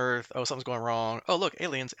 he's back on Earth. Oh, something's going wrong. Oh, look,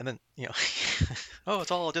 aliens, and then oh,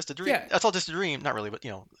 it's all just a dream. Yeah, That's all just a dream. Not really, but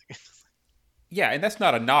yeah, and that's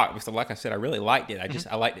not a knock because, like I said, I really liked it. mhm.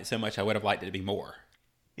 I liked it so much I would have liked it to be more.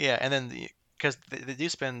 Yeah, and then because they do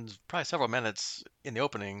spend probably several minutes in the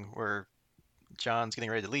opening where John's getting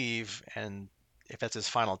ready to leave, and if that's his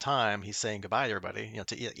final time, he's saying goodbye to everybody,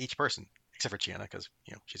 to each person except for Chiana because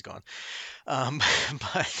she's gone. Um,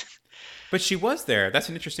 but But she was there. That's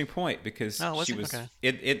an interesting point because oh, was she he? was Okay.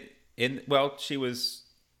 she was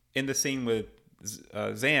in the scene with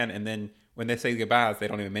Zan, and then when they say goodbyes, they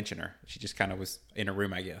don't even mention her. She just kind of was in a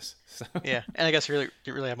room, I guess. So, Yeah, and I guess really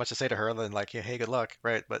didn't really have much to say to her other than like, yeah, hey, good luck,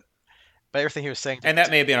 right? But everything he was saying and that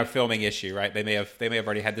may have been a filming issue, right? They may have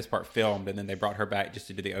already had this part filmed, and then they brought her back just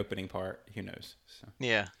to do the opening part. Who knows? So.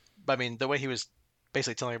 yeah, but I mean, the way he was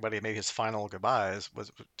basically telling everybody maybe his final goodbyes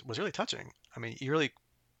was really touching. I mean, you really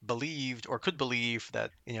believed or could believe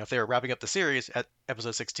that if they were wrapping up the series at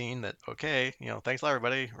episode 16 that okay, thanks a lot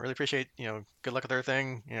everybody, really appreciate, good luck with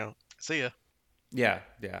everything, see ya. Yeah,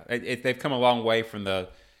 yeah. They've come a long way from the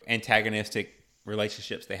antagonistic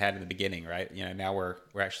relationships they had in the beginning, right? Now we're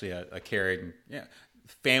actually a caring,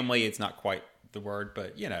 family. It's not quite the word,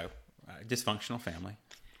 but dysfunctional family.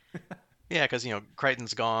 Yeah, because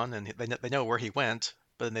Crichton's gone and they know where he went,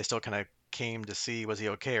 but then they still kind of came to see was he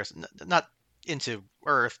okay or not into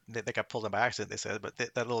Earth. They got pulled in by accident, they said, but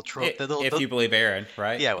that little trope, If you believe Aaron,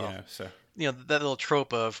 right? yeah, well, So that little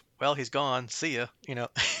trope of, well, he's gone, see ya, at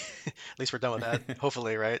least we're done with that,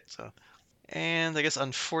 hopefully, right? So, and I guess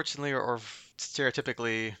unfortunately or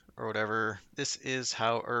stereotypically or whatever, this is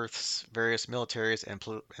how Earth's various militaries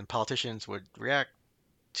and politicians would react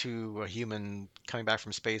to a human coming back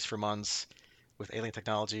from space for months with alien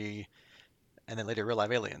technology and then later real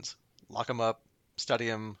live aliens. Lock them up, study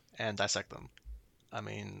them, and dissect them. I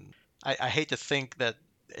mean, I hate to think that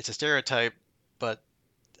it's a stereotype, but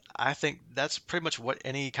I think that's pretty much what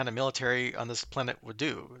any kind of military on this planet would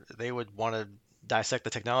do. They would want to dissect the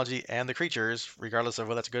technology and the creatures, regardless of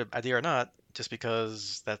whether that's a good idea or not, just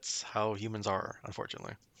because that's how humans are,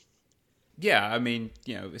 unfortunately. yeah, I mean,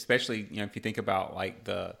 especially if you think about like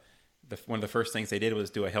the one of the first things they did was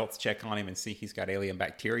do a health check on him and see he's got alien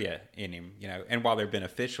bacteria in him, and while they're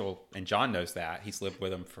beneficial, and John knows that he's lived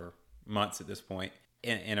with them for months at this point.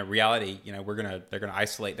 In a reality, they're gonna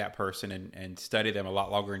isolate that person and study them a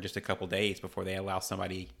lot longer in just a couple days before they allow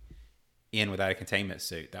somebody in without a containment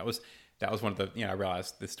suit. That was one of the I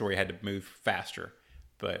realized the story had to move faster,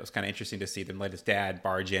 but it was kind of interesting to see them let his dad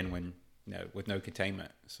barge in when with no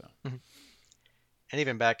containment. So Mhm. And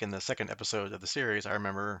even back in the second episode of the series, I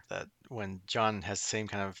remember that when John has the same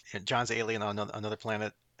kind of John's alien on another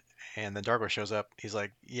planet, and then Dargo shows up, he's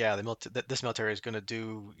like, "Yeah, this military is going to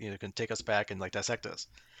do, going to take us back and like dissect us."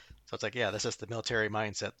 So it's like, yeah, that's just the military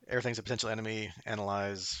mindset. Everything's a potential enemy.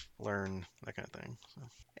 Analyze, learn, that kind of thing. So.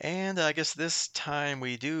 And I guess this time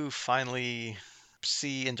we do finally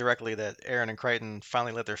see indirectly that Aaron and Crichton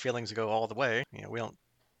finally let their feelings go all the way. We don't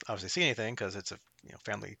obviously see anything because it's a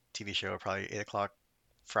family TV show, probably 8 o'clock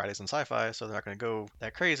Fridays on Sci-Fi, so they're not going to go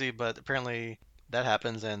that crazy. But apparently that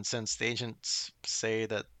happens, and since the agents say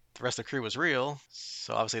that the rest of the crew was real,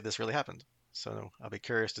 so obviously this really happened. So I'll be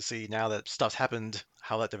curious to see now that stuff's happened,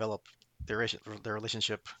 how that developed their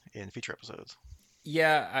relationship in future episodes.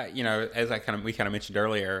 yeah, as we kind of mentioned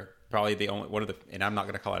earlier, probably the only one of the, and I'm not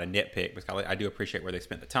going to call it a nitpick because I do appreciate where they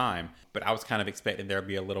spent the time, but I was kind of expecting there to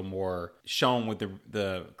be a little more shown with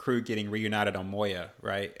the crew getting reunited on Moya,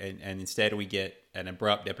 right? And instead we get an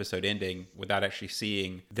abrupt episode ending without actually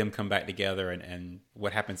seeing them come back together and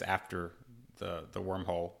what happens after the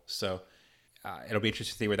wormhole. So it'll be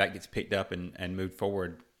interesting to see where that gets picked up and moved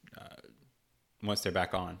forward once they're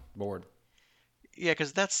back on board. Yeah,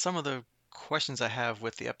 because that's some of the questions I have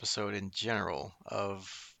with the episode in general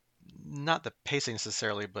of not the pacing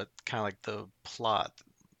necessarily, but kind of like the plot,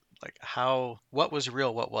 like what was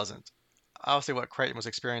real, what wasn't. Obviously, what Crichton was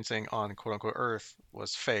experiencing on quote unquote Earth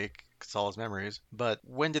was fake, 'cause it's all his memories. But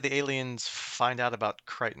when did the aliens find out about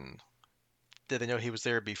Crichton? Did they know he was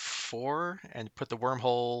there before and put the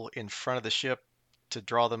wormhole in front of the ship to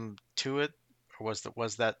draw them to it, or was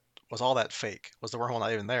all that fake? Was the wormhole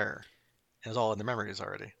not even there? It was all in the memories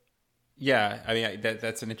already. Yeah, I mean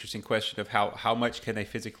that's an interesting question of how much can they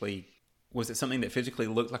physically. Was it something that physically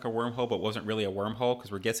looked like a wormhole but wasn't really a wormhole?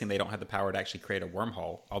 Because we're guessing they don't have the power to actually create a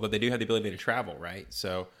wormhole, although they do have the ability to travel, right?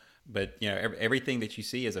 So, but everything that you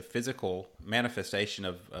see is a physical manifestation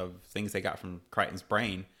of things they got from Crichton's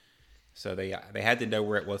brain. So they had to know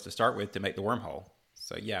where it was to start with to make the wormhole.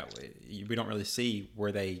 So yeah, we don't really see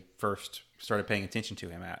where they first started paying attention to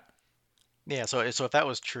him at. Yeah, so if that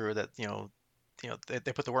was true, that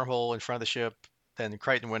they put the wormhole in front of the ship, then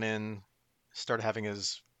Crichton went in, started having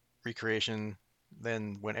his recreation.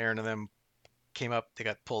 Then when Aaron and them came up, they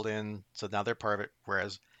got pulled in, so now they're part of it.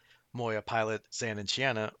 Whereas Moya, Pilot, Zan, and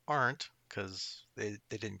Chiana aren't because they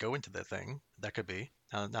didn't go into the thing. That could be.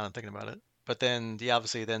 Now I'm thinking about it. But then, yeah,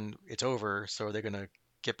 obviously, then it's over. So are they gonna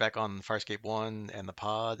get back on Farscape 1 and the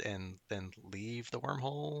pod and then leave the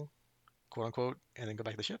wormhole, quote unquote, and then go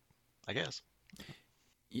back to the ship? I guess.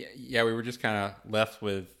 Yeah, we were just kind of left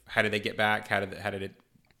with how did they get back? How did it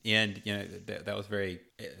end? That was very.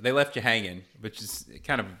 They left you hanging, which is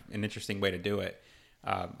kind of an interesting way to do it.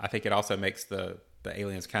 I think it also makes the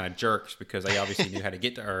aliens kind of jerks because they obviously knew how to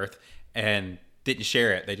get to Earth and didn't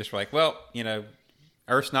share it. They just were like, well,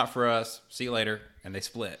 Earth's not for us. See you later, and they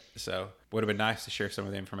split. So would have been nice to share some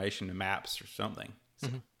of the information, the maps or something. So.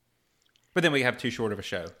 Hmm. But then we have too short of a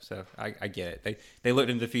show, so I get it. They looked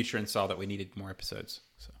into the future and saw that we needed more episodes.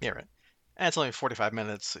 So. Yeah, right. And it's only 45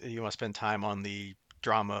 minutes. You want to spend time on the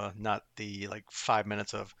drama, not the like 5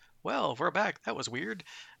 minutes of, well, we're back. That was weird.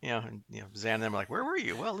 And Zan and them are like, where were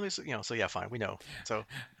you? Well, let me see, so yeah, fine, we know. So,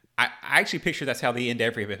 I actually picture that's how they end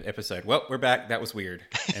every episode. Well, we're back. That was weird,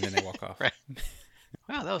 and then they walk off. right.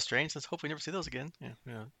 Wow, that was strange. Let's hope we never see those again. Yeah,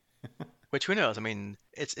 yeah. Which who knows? I mean,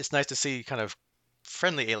 it's nice to see kind of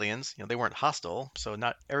friendly aliens. They weren't hostile, so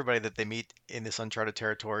not everybody that they meet in this uncharted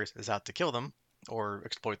territory is out to kill them or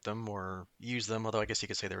exploit them or use them. Although I guess you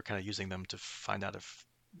could say they were kind of using them to find out if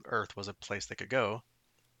Earth was a place they could go.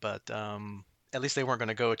 But at least they weren't going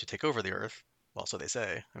to go to take over the Earth. Well, so they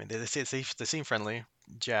say. I mean, they seem friendly.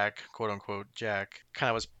 Jack, quote unquote, Jack,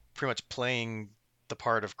 kind of was pretty much playing the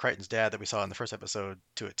part of Crichton's dad that we saw in the first episode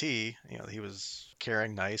to a T. He was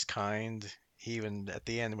caring, nice, kind. He even at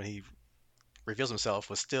the end when he reveals himself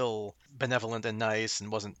was still benevolent and nice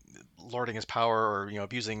and wasn't lording his power or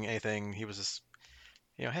abusing anything. He was just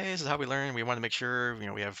hey, this is how we learn. We want to make sure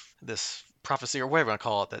we have this prophecy or whatever you want to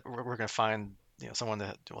call it that we're going to find someone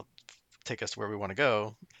that will take us to where we want to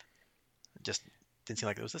go. It just didn't seem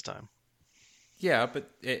like it was this time. Yeah,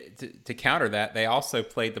 but to counter that, they also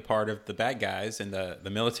played the part of the bad guys and the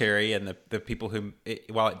military and the people who,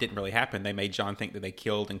 while it didn't really happen, they made John think that they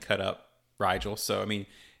killed and cut up Rigel. So, I mean,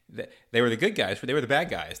 they were the good guys, but they were the bad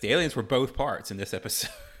guys. The aliens were both parts in this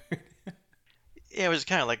episode. Yeah, it was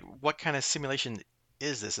kind of like, what kind of simulation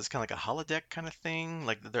is this? It's kind of like a holodeck kind of thing.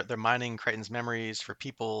 Like they're mining Crichton's memories for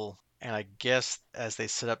people, and I guess as they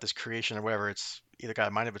set up this creation or whatever, it's either got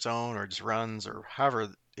a mind of its own or just runs or however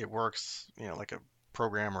it works. Like a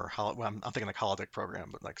program or well, I'm thinking like holodeck program,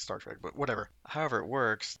 but like Star Trek, but whatever. However it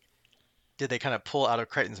works, did they kind of pull out of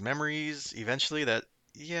Crichton's memories eventually that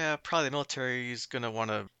yeah, probably the military is gonna want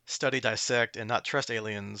to study, dissect, and not trust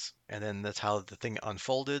aliens, and then that's how the thing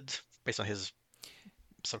unfolded based on his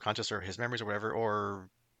subconscious or his memories or whatever, or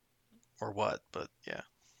what. But yeah.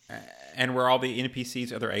 And were all the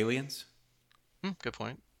NPCs other aliens? Good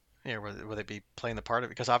point. Yeah, would they be playing the part of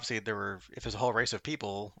it? Because obviously there were, if there's a whole race of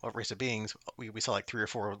people, a race of beings, we saw like three or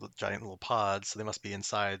four giant little pods, so they must be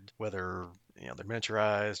inside, whether they're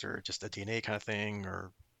miniaturized or just a DNA kind of thing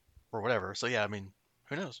or whatever. So yeah, I mean,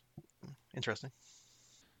 who knows? Interesting.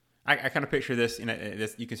 I kind of picture this,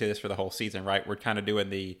 this. You can say this for the whole season, right? We're kind of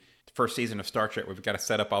doing the first season of Star Trek. We've got to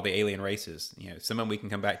set up all the alien races. Some of them we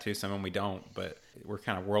can come back to, some of them we don't. But we're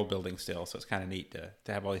kind of world building still, so it's kind of neat to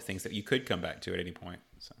have all these things that you could come back to at any point.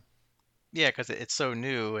 So Yeah, because it's so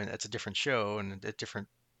new and it's a different show and a different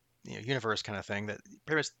universe kind of thing that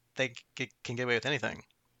pretty much they can get away with anything.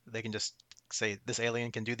 They can just say this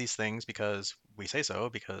alien can do these things because we say so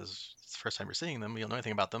because it's the first time we're seeing them. We don't know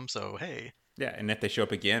anything about them, so hey. yeah, and if they show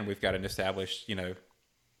up again, we've got an established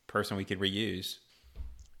person we could reuse.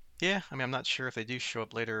 Yeah, I mean, I'm not sure if they do show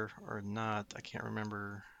up later or not. I can't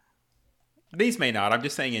remember. These may not. I'm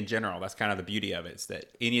just saying in general. That's kind of the beauty of it. Is that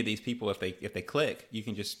any of these people, if they click, you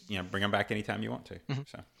can just bring them back anytime you want to. Mhm.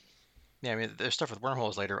 So Yeah, I mean, there's stuff with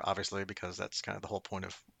wormholes later, obviously, because that's kind of the whole point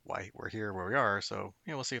of why we're here where we are. So,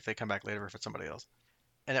 we'll see if they come back later or if it's somebody else.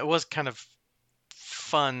 And it was kind of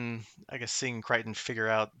fun, I guess, seeing Crichton figure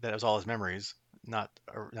out that it was all his memories, not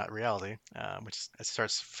reality. Which it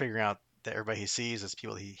starts figuring out that everybody he sees is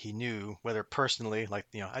people he knew, whether personally, like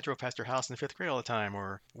I drove past your house in the fifth grade all the time,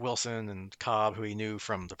 or Wilson and Cobb, who he knew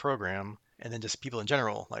from the program, and then just people in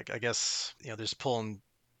general. Like I guess they're just pulling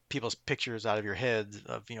people's pictures out of your head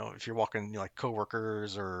of if you're walking like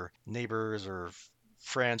coworkers or neighbors or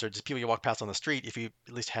friends or just people you walk past on the street, if you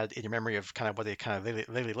at least had in your memory of kind of what they kind of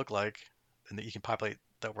vaguely look like, and that you can populate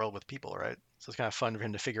that world with people, right? So it's kind of fun for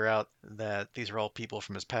him to figure out that these are all people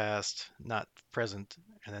from his past, not present.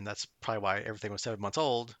 And then that's probably why everything was 7 months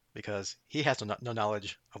old, because he has no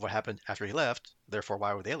knowledge of what happened after he left. Therefore,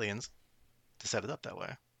 why would the aliens to set it up that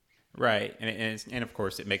way? right, and of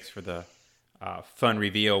course it makes for the fun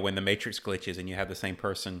reveal when the Matrix glitches and you have the same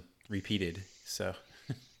person repeated. So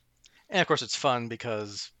And of course, it's fun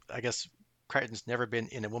because I guess Crichton's never been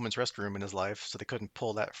in a woman's restroom in his life, so they couldn't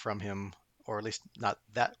pull that from him, or at least not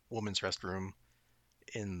that woman's restroom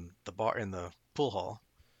in the bar in the pool hall.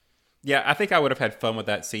 yeah, I think I would have had fun with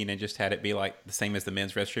that scene and just had it be like the same as the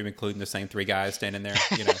men's restroom, including the same three guys standing there.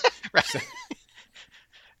 Right. So,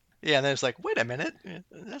 Yeah, and then it's like, wait a minute,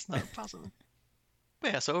 that's not possible.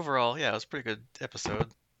 But yeah, so overall, yeah, it was a pretty good episode.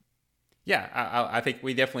 yeah, I think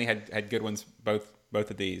we definitely had good ones. Both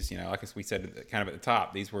of these, like as we said, kind of at the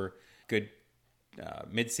top, these were good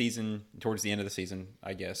mid-season towards the end of the season,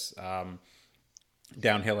 I guess.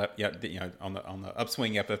 Downhill, yeah, on the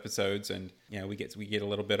upswing episodes, and we get a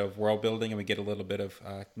little bit of world building, and we get a little bit of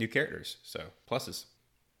new characters. So pluses.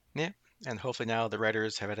 Yeah, and hopefully now the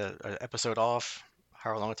writers have had a episode off,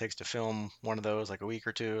 however long it takes to film one of those, like a week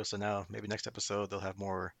or two. So now maybe next episode they'll have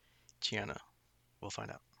more Chiana. We'll find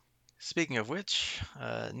out. Speaking of which,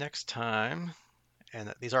 next time,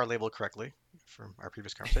 and these are labeled correctly from our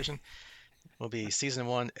previous conversation, will be season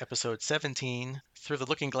one, episode 17, Through the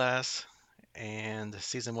Looking Glass, and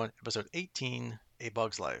season one, episode 18, A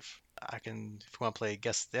Bug's Life. If you want to play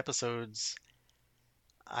guess the episodes,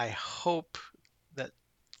 I hope that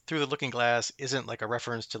Through the Looking Glass isn't like a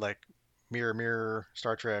reference to like Mirror Mirror,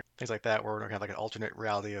 Star Trek, things like that, where we're gonna have like an alternate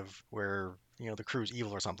reality of where the crew's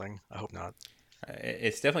evil or something. I hope not.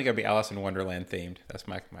 It's definitely gonna be Alice in Wonderland themed. That's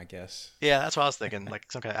my guess. Yeah, that's what I was thinking.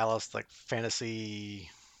 Like some kind of Alice, like fantasy,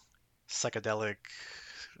 psychedelic,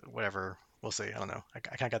 whatever. We'll see. I don't know. I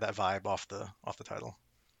kind of got that vibe off the title.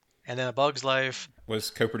 And then A Bug's Life. Was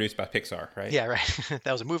co-produced by Pixar, right? Yeah, right.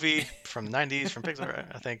 That was a movie from the 90s from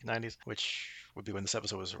Pixar, I think 90s, which would be when this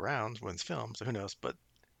episode was around, when it's filmed. So who knows? But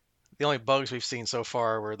the only bugs we've seen so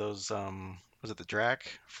far were those, was it the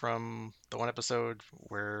Drac from the one episode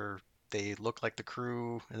where they look like the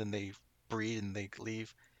crew and then they breed and they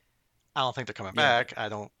leave? I don't think they're coming Yeah. back. I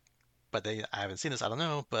haven't seen this. I don't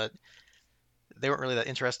know, but they weren't really that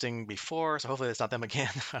interesting before, so hopefully it's not them again.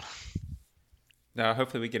 Now,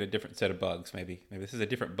 hopefully, we get a different set of bugs. Maybe this is a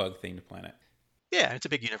different bug themed planet. Yeah, it's a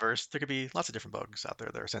big universe. There could be lots of different bugs out there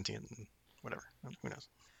that are sentient and whatever. Who knows?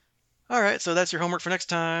 All right, so that's your homework for next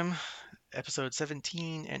time, episode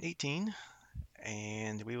 17 and 18,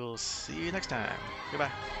 and we will see you next time.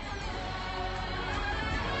 Goodbye.